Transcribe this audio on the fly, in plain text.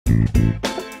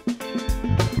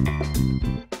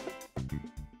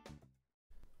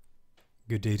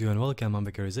Good day to you and welcome, I'm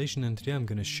Becarization, and today I'm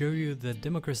gonna show you that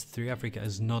Democracy 3 Africa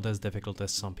is not as difficult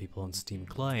as some people on Steam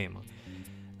claim.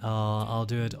 I'll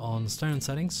do it on standard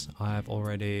settings. I've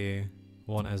already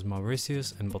won as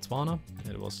Mauritius and Botswana.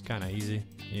 It was kinda easy,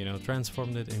 you know,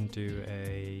 transformed it into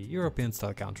a European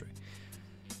style country.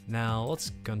 Now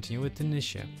let's continue with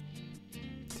Tunisia.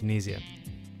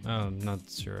 I'm not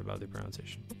sure about the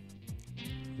pronunciation.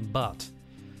 But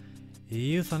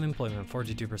youth unemployment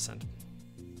 42%.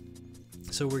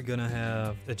 So we're gonna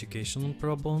have educational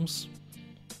problems.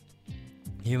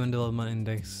 Human Development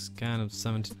Index kind of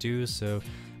 72, so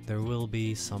there will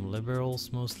be some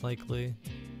liberals most likely.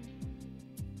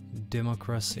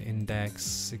 Democracy Index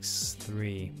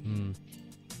 63.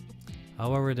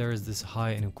 However, there is this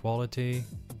high inequality.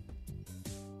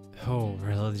 Oh,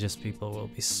 religious people will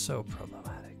be so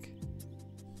problematic.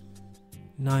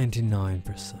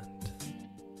 99%.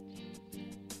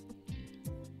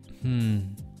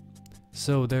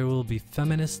 So there will be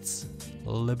feminists,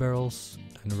 liberals,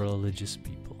 and religious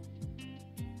people.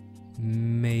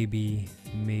 Maybe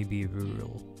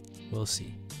rural. We'll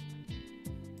see.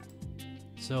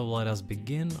 So let us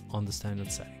begin on the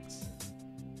standard settings.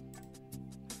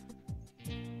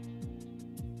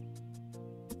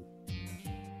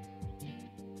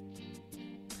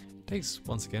 Takes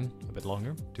once again a bit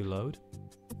longer to load.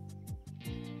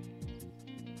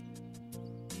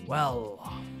 Well,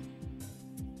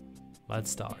 let's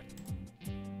start.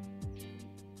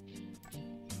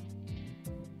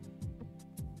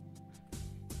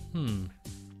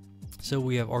 So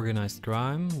we have organized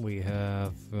crime, we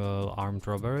have armed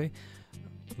robbery,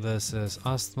 this is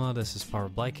asthma, this is power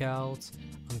blackouts,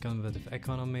 uncompetitive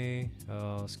economy,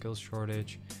 skills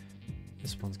shortage,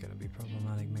 this one's gonna be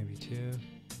problematic maybe too,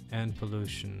 and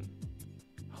pollution,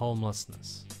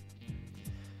 homelessness.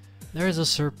 There is a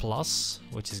surplus,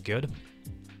 which is good.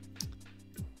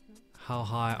 How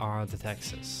high are the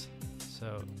taxes?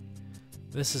 So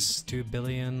this is 2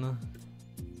 billion,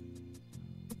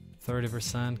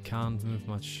 30%, can't move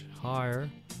much higher,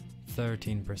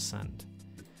 13%.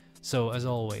 So as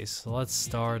always, let's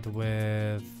start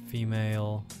with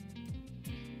female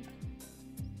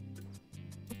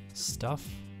stuff.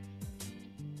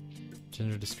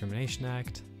 Gender Discrimination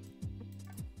Act.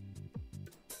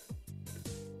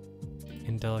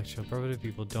 Intellectual property,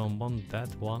 people don't want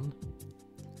that one.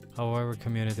 However,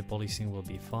 community policing will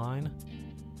be fine.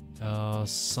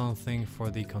 Something for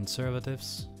the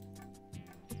conservatives.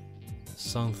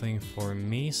 Something for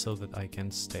me so that I can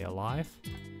stay alive.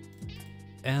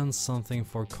 And something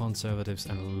for conservatives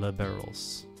and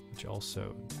liberals, which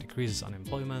also decreases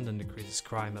unemployment and decreases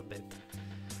crime a bit.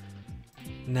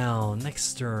 Now,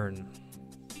 next turn.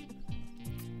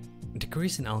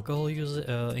 Increase in alcohol usage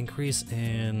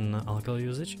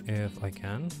if I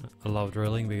can. Allow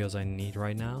drilling because I need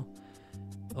right now.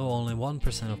 Oh, only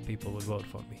 1% of people would vote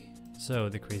for me. So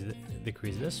decrease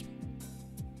this.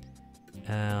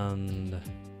 And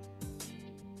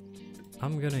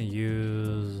I'm gonna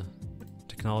use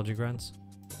technology grants.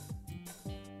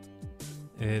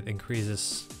 It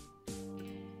increases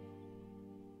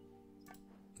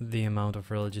the amount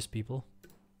of religious people.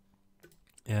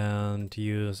 And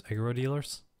use agro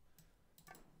dealers.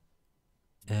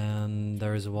 And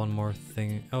there is one more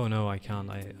thing. Oh no, I can't.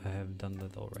 I have done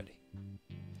that already.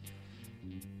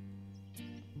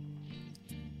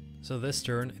 So this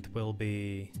turn it will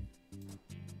be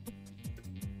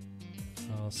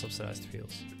subsidized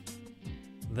fields.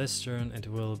 This turn it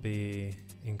will be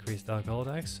increased alcohol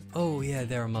tax. Oh yeah,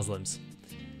 they are Muslims.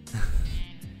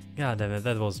 God damn it,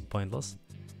 that was pointless.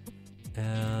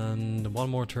 And one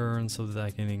more turn so that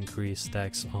I can increase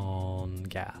tax on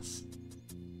gas.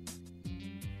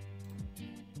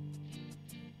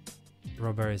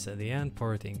 Robbery is at the end,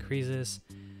 poverty increases,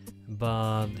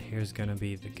 but here's gonna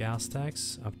be the gas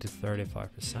tax up to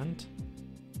 35%.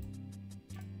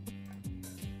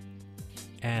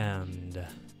 And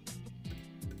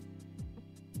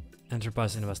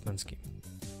enterprise investment scheme.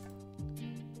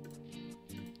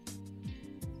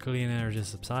 Clean energy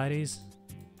subsidies.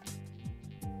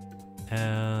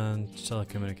 And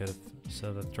telecommunicative,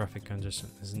 so that traffic congestion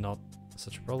is not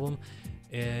such a problem.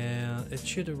 And it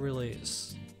should really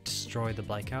destroy the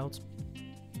blackouts.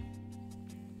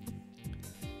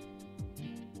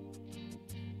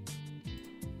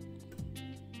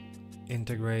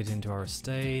 Integrate into our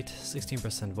state.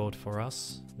 16% vote for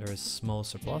us. There is small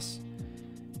surplus.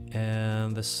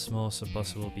 And this small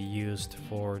surplus will be used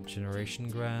for generation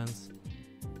grants,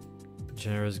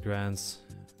 generous grants,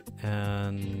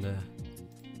 and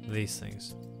these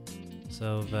things.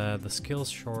 So the skills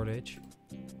shortage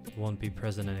won't be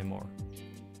present anymore.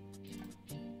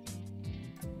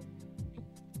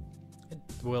 It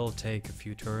will take a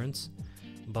few turns,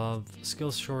 but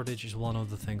skills shortage is one of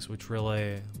the things which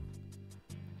really...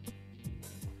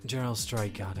 General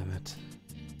strike, goddammit.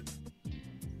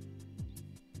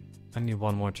 I need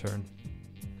one more turn.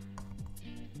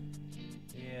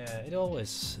 Yeah, it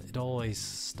always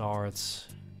starts,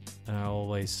 and I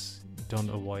always don't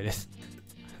avoid it.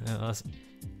 That's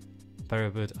very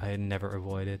good. I never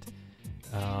avoid it.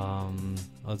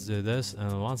 Let's do this,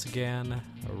 and once again,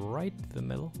 right the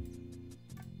middle.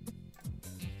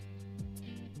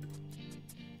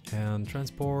 And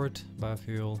transport,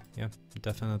 biofuel, yeah,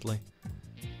 definitely.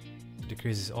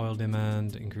 Decreases oil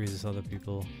demand, increases other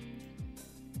people.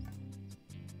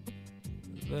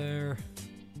 There.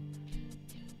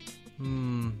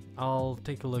 I'll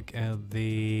take a look at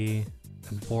the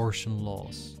abortion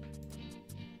laws.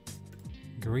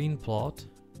 Green plot.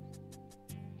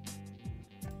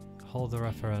 Hold the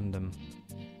referendum.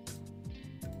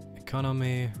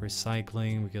 Economy,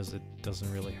 recycling, because it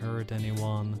doesn't really hurt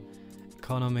anyone.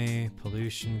 Economy,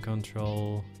 pollution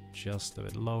control, just a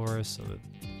bit lower so that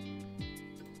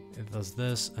it does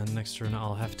this, and next turn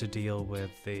I'll have to deal with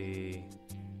the...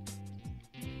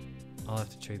 I'll have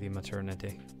to check the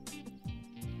maternity.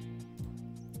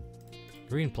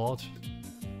 Green plot.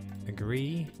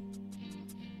 Agree.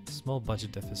 Small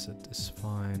budget deficit is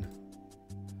fine.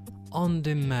 On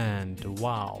demand,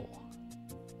 wow.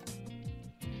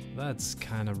 That's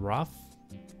kind of rough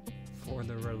for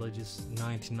the religious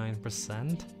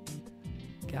 99%.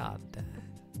 God damn.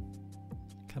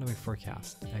 Economic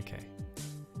forecast, okay.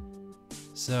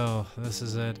 So, this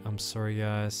is it. I'm sorry,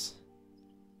 guys.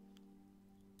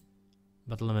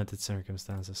 But limited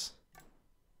circumstances.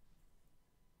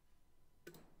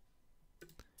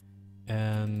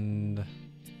 And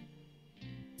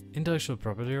intellectual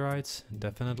property rights,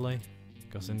 definitely,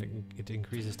 because it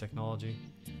increases technology.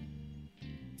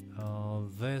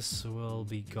 This will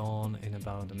be gone in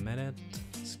about a minute.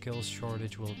 Skills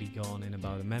shortage will be gone in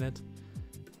about a minute.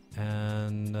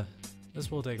 And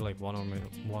this will take like one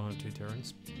or two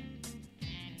turns.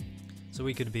 So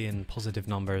we could be in positive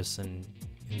numbers in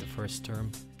the first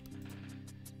term.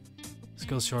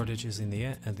 Skills shortage is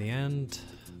at the end.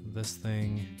 This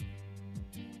thing.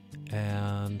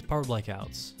 And power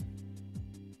blackouts.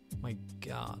 My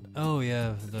god. Oh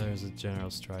yeah, there's a general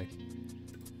strike.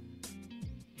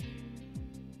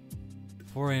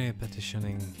 For any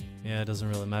petitioning, yeah, it doesn't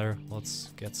really matter.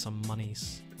 Let's get some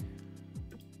monies.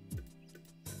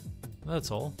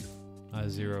 That's all. I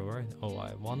have 0, right? Oh, I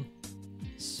have 1.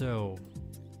 So,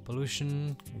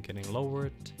 pollution getting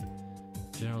lowered.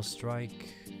 General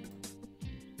strike.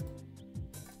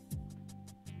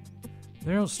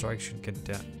 General strike should get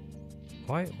down.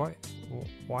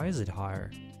 Why is it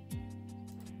higher?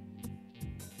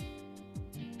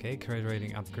 Okay, credit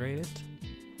rating upgraded.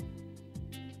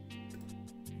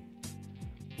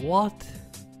 What?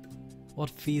 What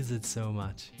feeds it so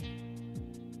much?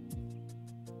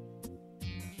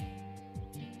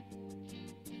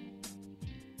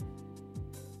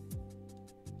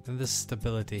 And this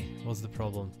stability, what's the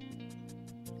problem?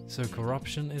 So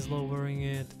corruption is lowering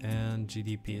it and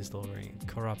GDP is lowering it.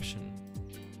 Corruption.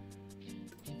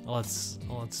 Let's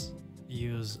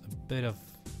use a bit of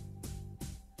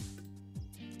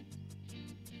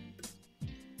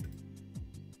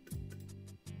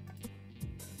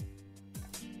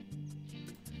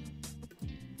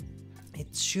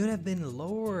it should have been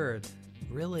lowered.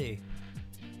 Really?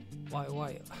 Why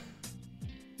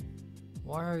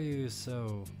are you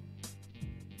so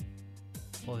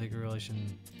political relation?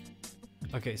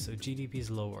 Okay, so GDP is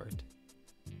lowered.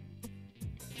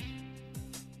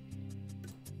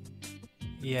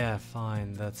 Yeah,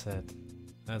 fine, that's it.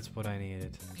 That's what I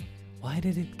needed. Why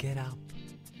did it get up?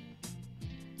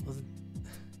 Was it...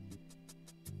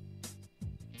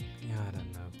 Yeah, I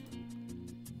don't know.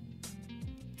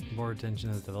 Board tension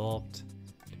has developed.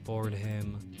 Board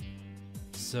him.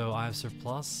 So I have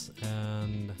surplus,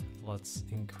 and let's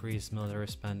increase military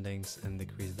spendings and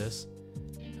decrease this.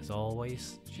 As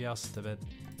always, just a bit.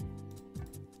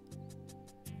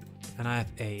 And I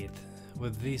have 8.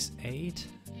 With these 8,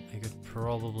 I could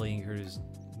probably increase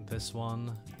this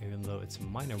one, even though it's a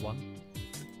minor one.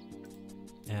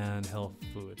 And health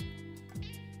food.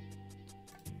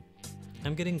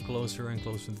 I'm getting closer and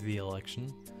closer to the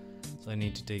election, so I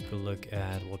need to take a look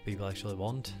at what people actually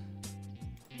want.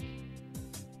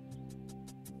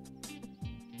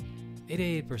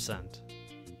 88%.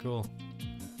 Cool.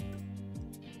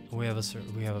 We have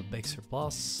a big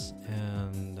surplus,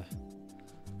 and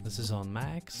this is on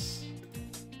max.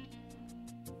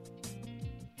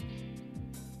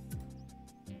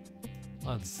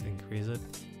 Let's increase it.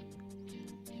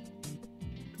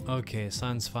 Okay,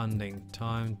 science funding.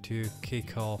 Time to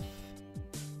kick off.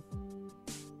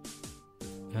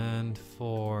 And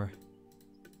 4.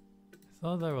 I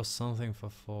thought there was something for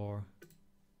 4.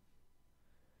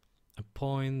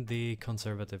 Appoint the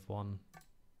conservative one.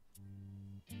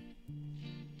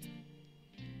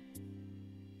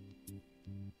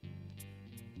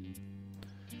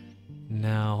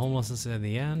 Now, homelessness at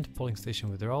the end, polling station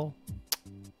withdrawal.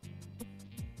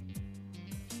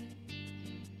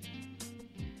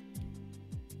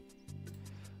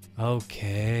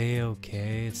 Okay,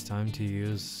 it's time to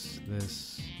use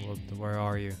this. Where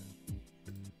are you?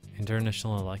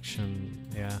 International election,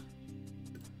 yeah.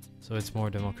 So it's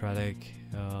more democratic.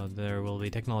 There will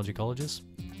be technology colleges.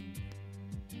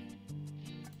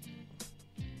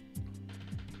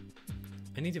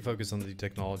 I need to focus on the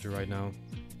technology right now.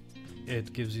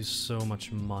 It gives you so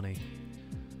much money.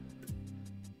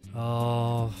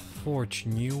 Forge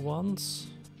new ones.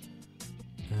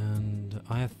 And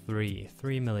I have 3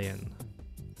 million.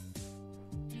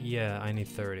 Yeah, I need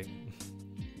 30.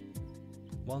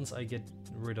 Once I get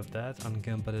rid of that,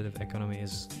 uncompetitive economy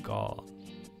is gone.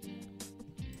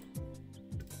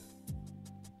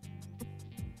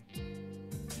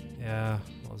 Yeah,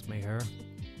 let's make her.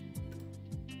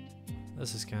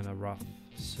 This is kind of rough.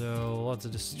 So let's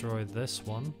destroy this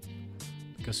one,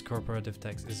 because corporative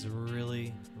tax is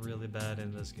really, really bad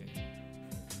in this game.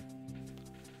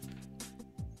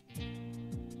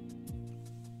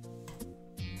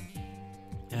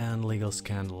 And legal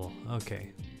scandal.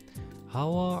 Okay.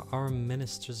 How are our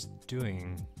ministers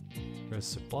doing? There's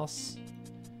surplus.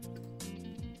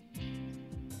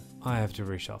 I have to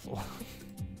reshuffle.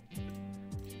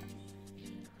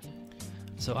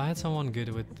 So I had someone good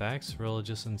with tax,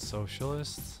 religious and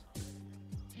socialist,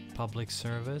 public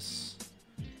service,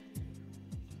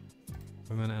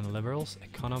 women and liberals,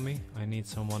 economy. I need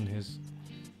someone who's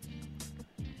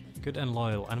good and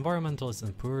loyal. Environmentalist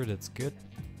and poor, that's good.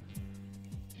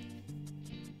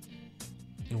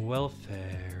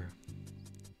 Welfare.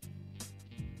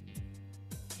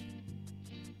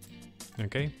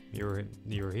 Okay, you're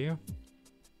here.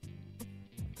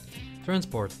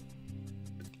 Transport.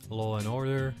 Law and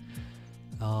order.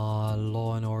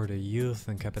 Law and order, youth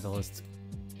and capitalists.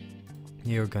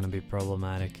 You're gonna be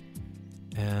problematic.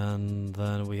 And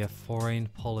then we have foreign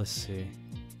policy.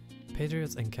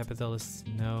 Patriots and capitalists,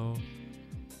 no.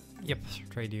 Yep,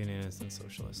 trade unionists and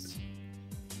socialists.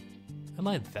 Am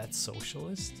I that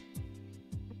socialist?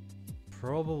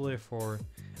 Probably for...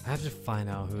 I have to find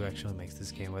out who actually makes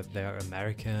this game, whether they're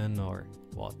American or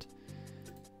what.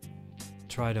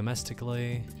 Try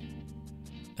domestically.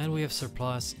 And we have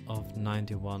surplus of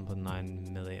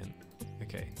 91.9 million.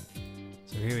 Okay,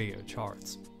 so here we go,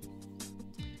 charts.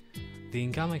 The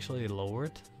income actually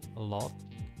lowered a lot.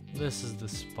 This is the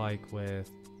spike with...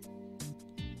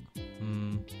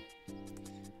 and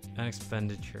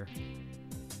expenditure.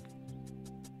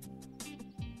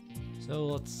 So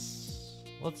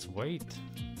let's wait.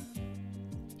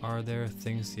 Are there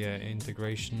things? Yeah,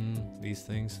 integration, these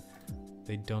things,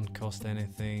 they don't cost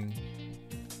anything.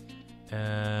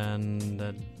 And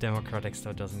the democratic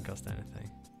stuff doesn't cost anything.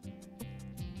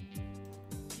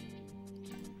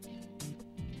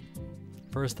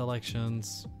 First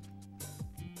elections.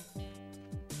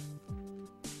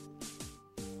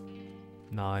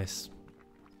 Nice.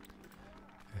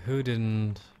 Who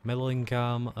didn't? Middle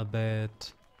income a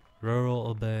bit.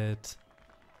 Rural a bit.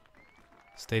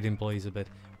 State employees a bit.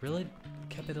 Really?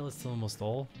 Capitalists almost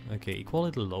all? Okay,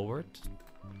 equality lowered.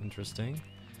 Interesting.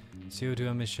 CO2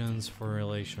 emissions, foreign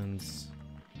relations.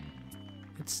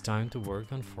 It's time to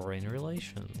work on foreign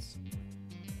relations.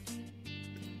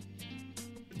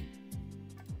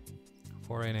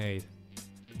 Foreign aid.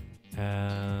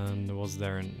 And what's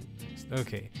there next?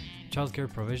 Okay.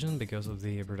 Childcare provision because of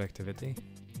the productivity.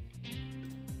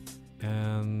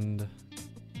 And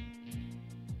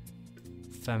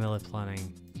family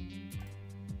planning.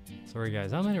 Sorry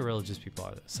guys, how many religious people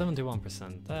are there?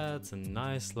 71%. That's a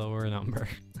nice lower number.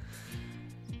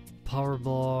 Power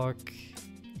block.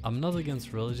 I'm not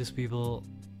against religious people.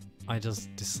 I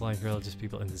just dislike religious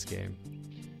people in this game.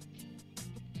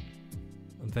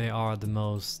 They are the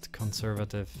most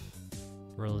conservative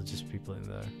religious people in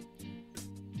there.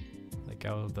 Like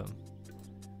out of them.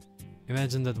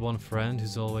 Imagine that one friend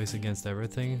who's always against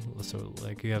everything. So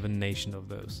like you have a nation of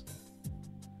those.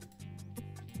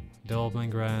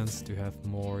 Development grants to have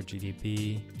more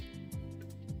GDP.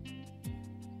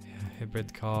 Yeah,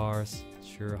 hybrid cars.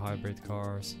 Sure, hybrid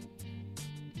cars.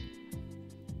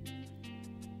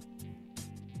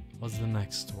 What's the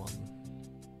next one?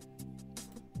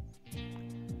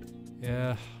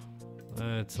 Yeah,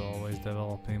 It's always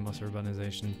developing mass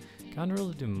urbanization. Can't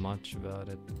really do much about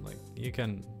it. Like you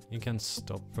can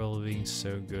stop probably being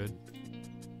so good.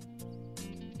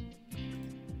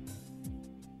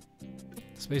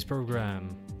 Space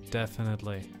program,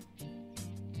 definitely.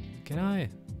 Can I?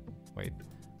 Wait.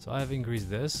 So I've increased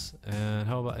this, and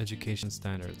how about education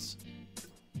standards?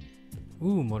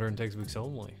 Ooh, modern textbooks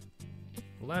only.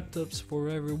 Laptops for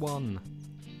everyone.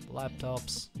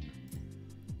 Laptops.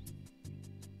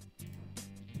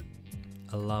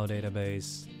 Allow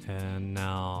database, and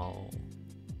now,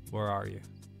 where are you?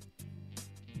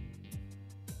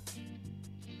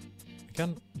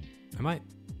 I might.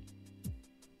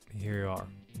 Here you are.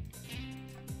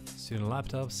 Student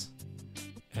laptops,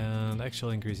 and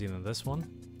actually increase even this one,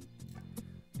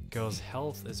 because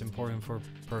health is important for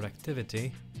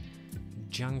productivity.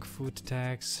 Junk food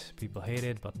tax, people hate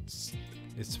it, but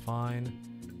it's fine.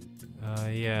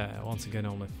 Yeah, once again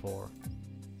only 4.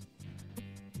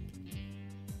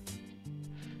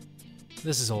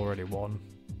 This is already 1.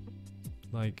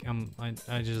 Like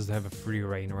I just have a free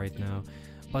reign right now.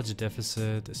 Budget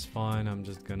deficit is fine. I'm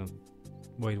just gonna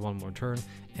wait 1 more turn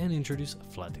and introduce a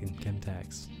flat income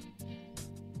tax.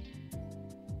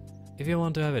 If you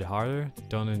want to have it harder,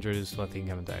 don't introduce flat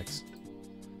income tax.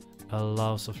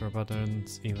 Allow software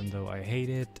patents even though I hate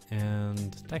it,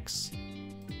 and tax.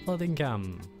 Flat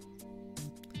income.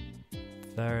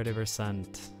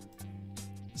 30%.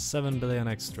 7 billion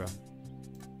extra.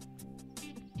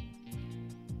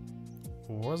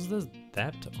 Was this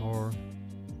debt or...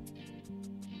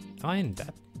 Am I in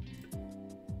debt?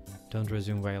 Don't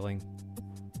resume whaling.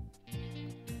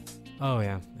 Oh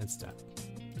yeah, it's debt.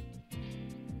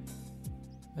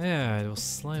 Yeah, it was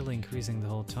slightly increasing the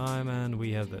whole time, and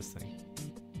we have this thing.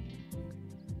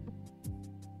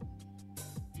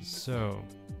 So...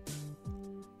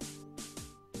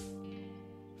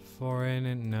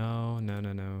 Foreign... No.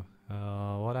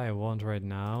 What I want right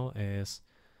now is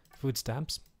food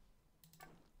stamps.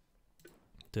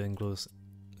 To increase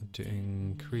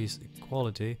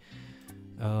equality,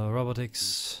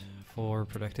 robotics for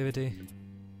productivity.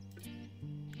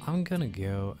 I'm gonna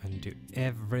go and do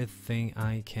everything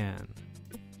I can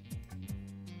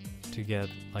to get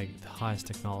like the highest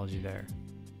technology there.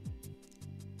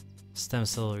 Stem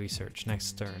cell research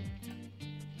next turn.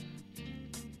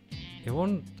 I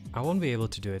won't be able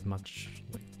to do it much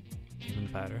like, even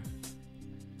better.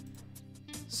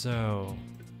 So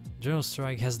General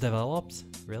Strike has developed.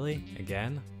 Really?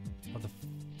 Again?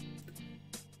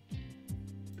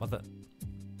 What the?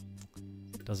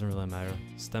 Doesn't really matter.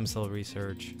 Stem cell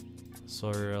research.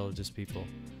 Sorry, religious people.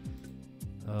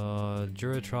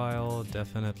 Jury trial,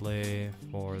 definitely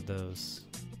for those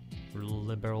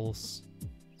liberals.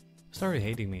 Started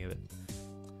hating me a bit.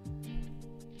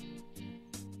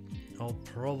 I'll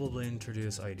probably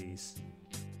introduce IDs.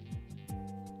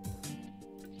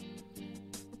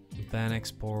 Ban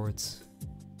exports.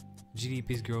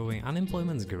 GDP is growing.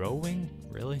 Unemployment's growing?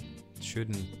 Really? It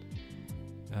shouldn't.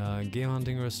 Game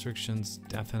hunting restrictions,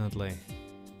 definitely.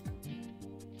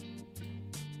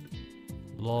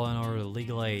 Law and order,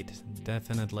 legal aid,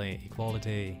 definitely.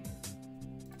 Equality.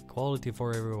 Equality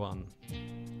for everyone.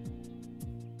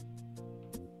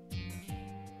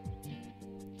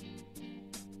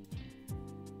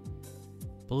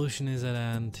 Pollution is at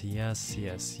end. Yes,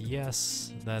 yes,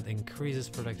 yes. That increases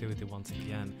productivity once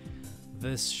again.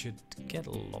 This should get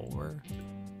lower.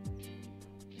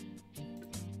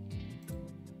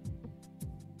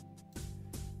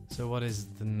 So what is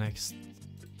the next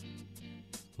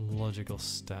logical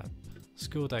step?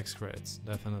 School tax credits,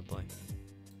 definitely.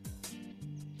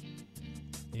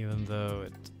 Even though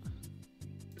it...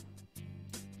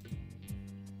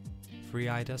 Free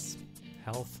ITAS,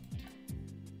 health.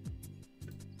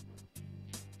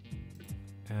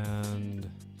 And...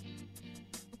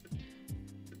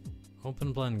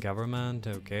 Open plan government,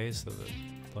 okay, so the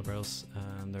liberals,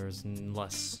 and there's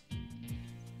less.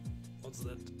 What's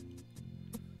that?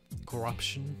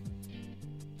 Corruption.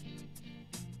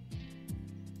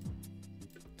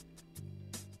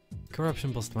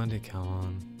 Corruption plus 20, come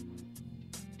on.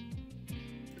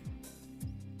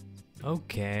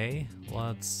 Okay,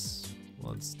 let's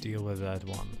deal with that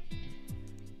one.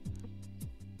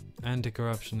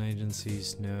 Anti-corruption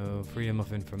agencies, no. Freedom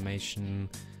of information.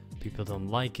 People don't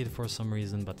like it for some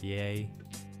reason, but yay.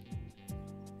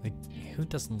 Like, who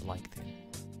doesn't like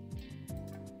it?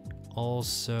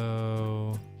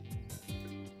 Also...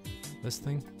 this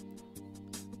thing?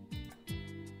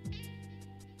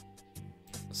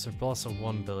 A surplus of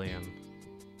 1 billion.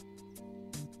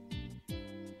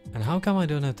 And how come I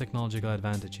don't have technological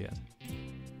advantage yet?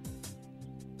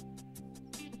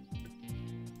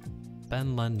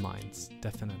 ban landmines,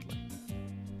 definitely.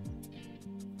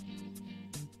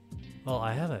 Well,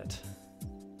 I have it.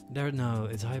 There, no,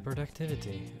 it's high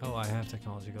productivity. Oh, I have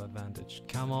technological advantage.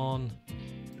 Come on.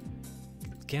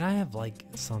 Can I have like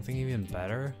something even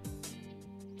better?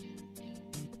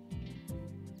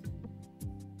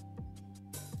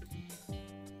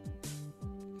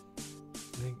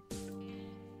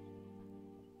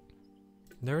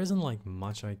 There isn't like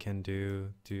much I can do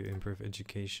to improve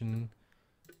education.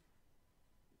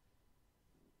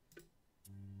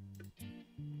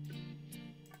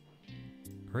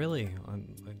 Really?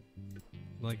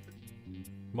 Like,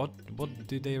 what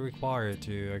do they require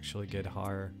to actually get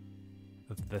higher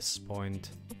at this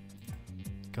point?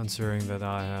 Considering that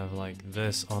I have like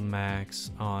this on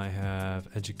max, I have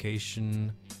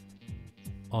education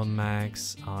on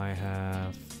max, I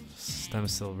have stem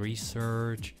cell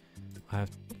research, I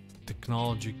have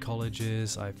technology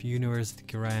colleges, I have university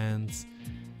grants.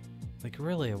 Like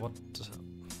really, what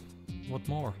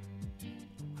more?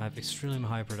 I have extremely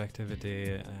high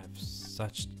productivity, I have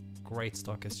such great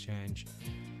stock exchange.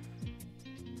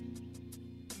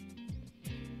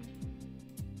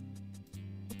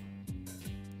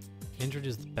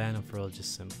 Introduce the ban of religious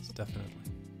symbols, definitely.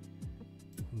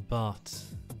 But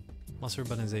mass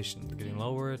urbanization getting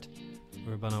lowered.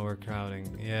 Urban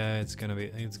overcrowding. Yeah, it's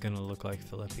gonna look like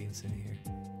Philippines in here.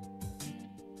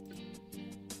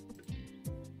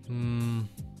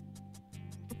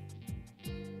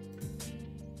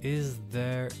 Is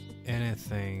there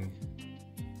anything?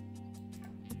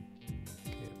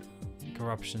 Okay,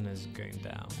 corruption is going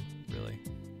down, really.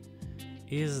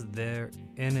 Is there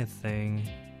anything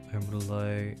I would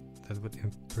like that would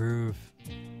improve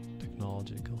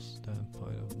technological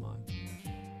standpoint of mine?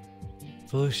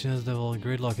 Pollution is developed,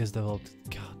 gridlock is developed.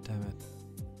 God damn it.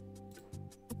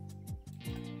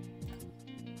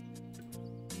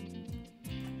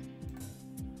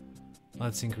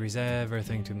 Let's increase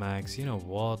everything to max. You know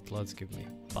what? Let's give me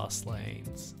bus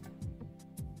lanes.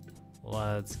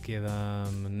 Let's give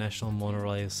them a national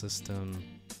monorail system.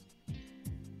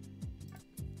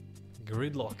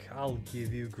 Gridlock. I'll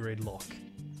give you gridlock.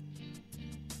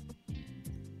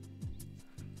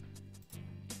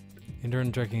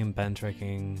 Internet tracking and band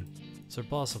tracking.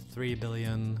 Surplus of 3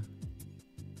 billion.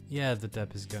 Yeah, the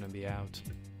debt is gonna be out.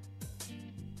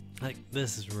 Like,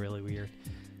 this is really weird.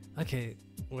 Okay,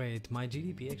 wait, my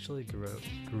GDP actually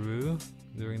grew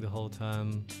during the whole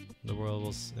time the world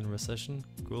was in recession.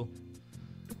 Cool.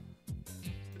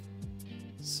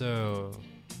 So...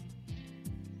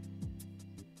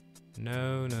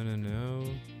 No. No.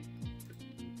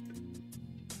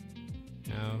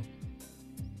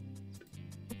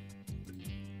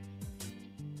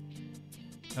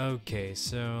 Okay,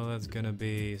 so that's gonna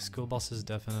be school buses,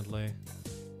 definitely.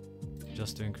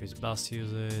 Just to increase bus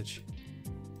usage.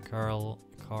 Car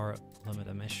limit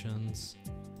emissions.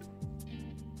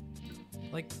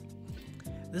 Like,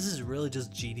 this is really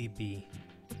just GDP.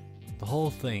 The whole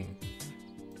thing.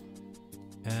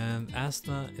 And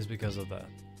asthma is because of that.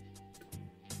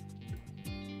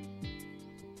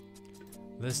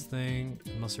 This thing,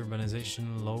 mass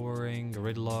urbanization, lowering,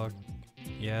 gridlock.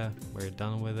 Yeah, we're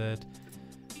done with it.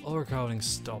 Overcrowding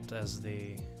stopped as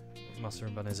the mass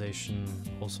urbanization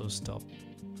also stopped.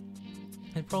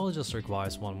 It probably just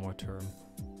requires one more term.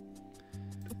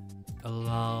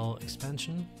 Allow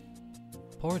expansion.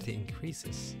 Poverty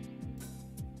increases.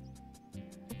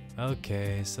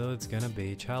 Okay, so it's gonna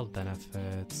be child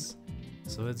benefits.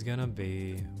 So it's gonna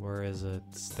be, where is it?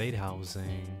 State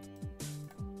housing.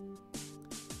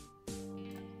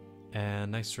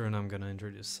 And next turn I'm gonna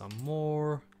introduce some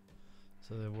more.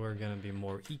 So that we're gonna be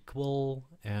more equal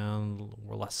and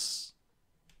we're less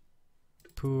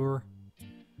poor.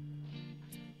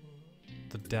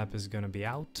 The debt is gonna be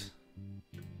out.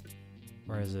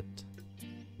 Where is it?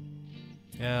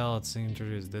 Yeah, let's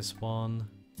introduce this one.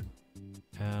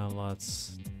 And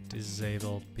let's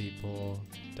disable people,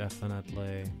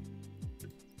 definitely.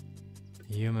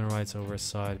 Human rights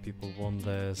oversight, people want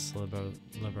this.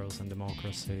 Liberals and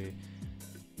democracy.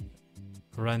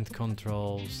 Rent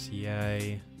controls,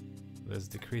 yay. This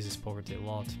decreases poverty a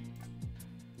lot.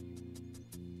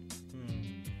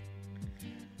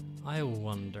 I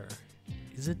wonder,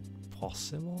 is it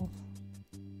possible?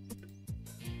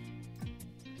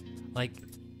 Like,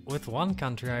 with one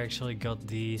country I actually got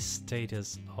the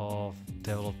status of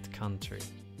developed country.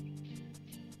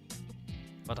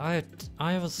 But I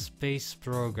have a space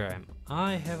program.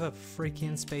 I have a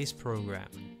freaking space program.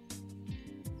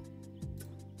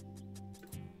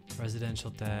 Residential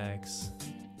tax,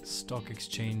 stock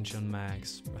exchange on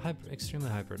max, extremely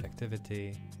high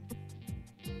productivity.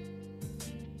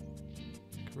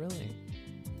 Really?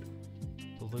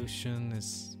 pollution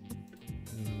is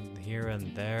here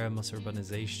and there, mass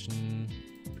urbanization,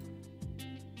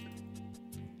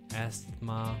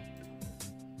 asthma.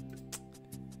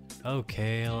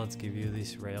 Okay, let's give you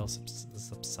these rail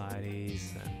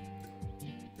subsidies and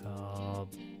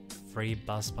free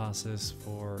bus passes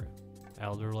for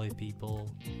elderly people.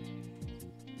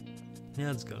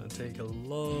 Yeah, it's gonna take a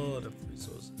lot of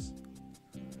resources.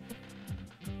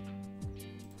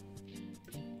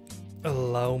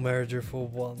 Allow merger for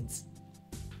once.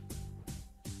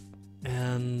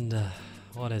 And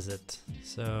what is it?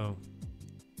 So,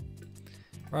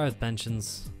 private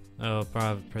pensions,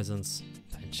 private prisons,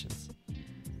 pensions.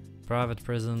 Private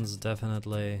prisons,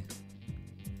 definitely.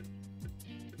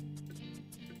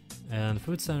 And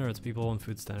food standards, people want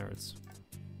food standards.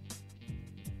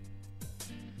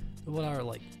 What are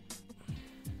like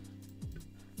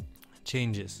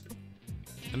changes?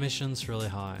 Emissions really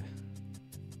high.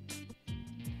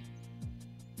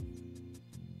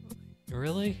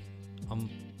 Really?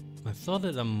 I thought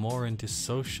that I'm more into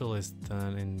socialist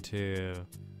than into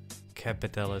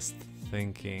capitalist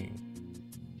thinking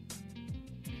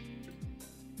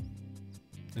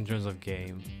in terms of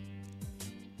game.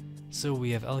 So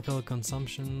we have alcohol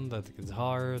consumption that gets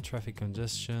higher, traffic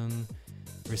congestion,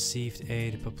 received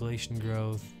aid, population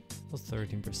growth was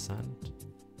 13%.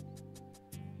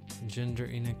 Gender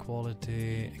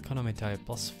inequality, economy type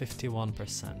plus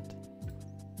 51%.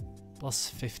 Plus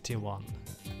 51.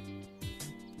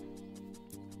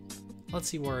 Let's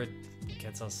see where it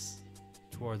gets us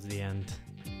towards the end.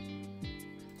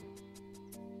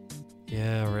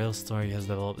 Yeah, Rail Story has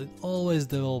developed. It always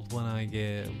develops when I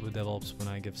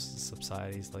give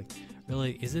subsidies. Like,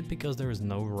 really, is it because there is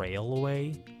no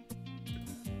railway?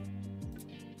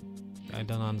 I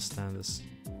don't understand this.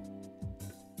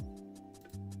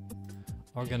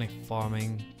 Organic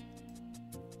farming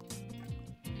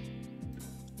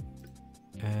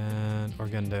and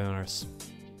organ donors.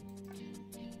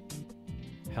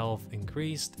 Health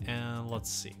increased, and let's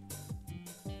see.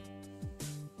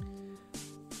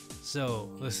 So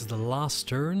this is the last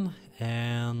turn,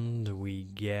 and we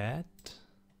get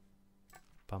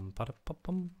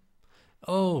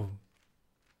oh,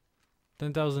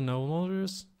 10,000 no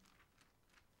motors.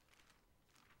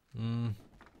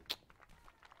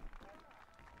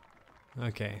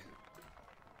 Okay,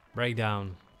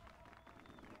 breakdown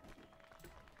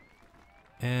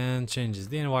and changes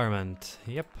the environment.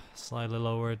 Yep, slightly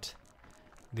lowered.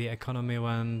 The economy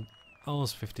went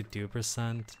almost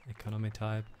 52% economy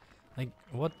type. Like,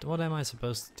 what am I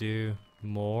supposed to do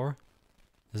more?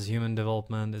 As human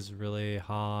development is really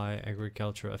high,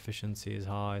 agricultural efficiency is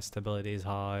high, stability is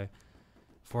high,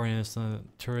 foreign investment,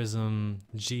 tourism,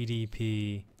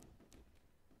 GDP,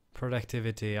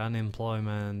 productivity,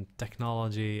 unemployment,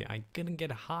 technology. I couldn't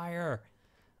get higher.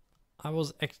 I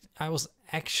was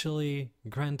actually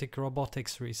granting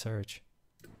robotics research.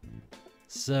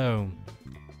 So,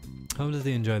 hope that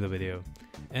you enjoyed the video.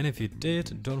 And if you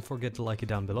did, don't forget to like it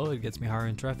down below, it gets me higher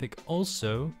in traffic.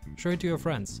 Also, share it to your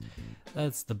friends.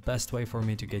 That's the best way for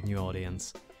me to get new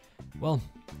audience. Well,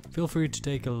 feel free to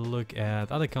take a look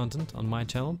at other content on my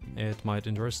channel, it might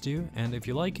interest you. And if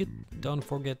you like it, don't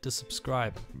forget to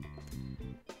subscribe.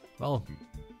 Well,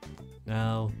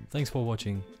 now, thanks for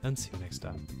watching and see you next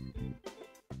time.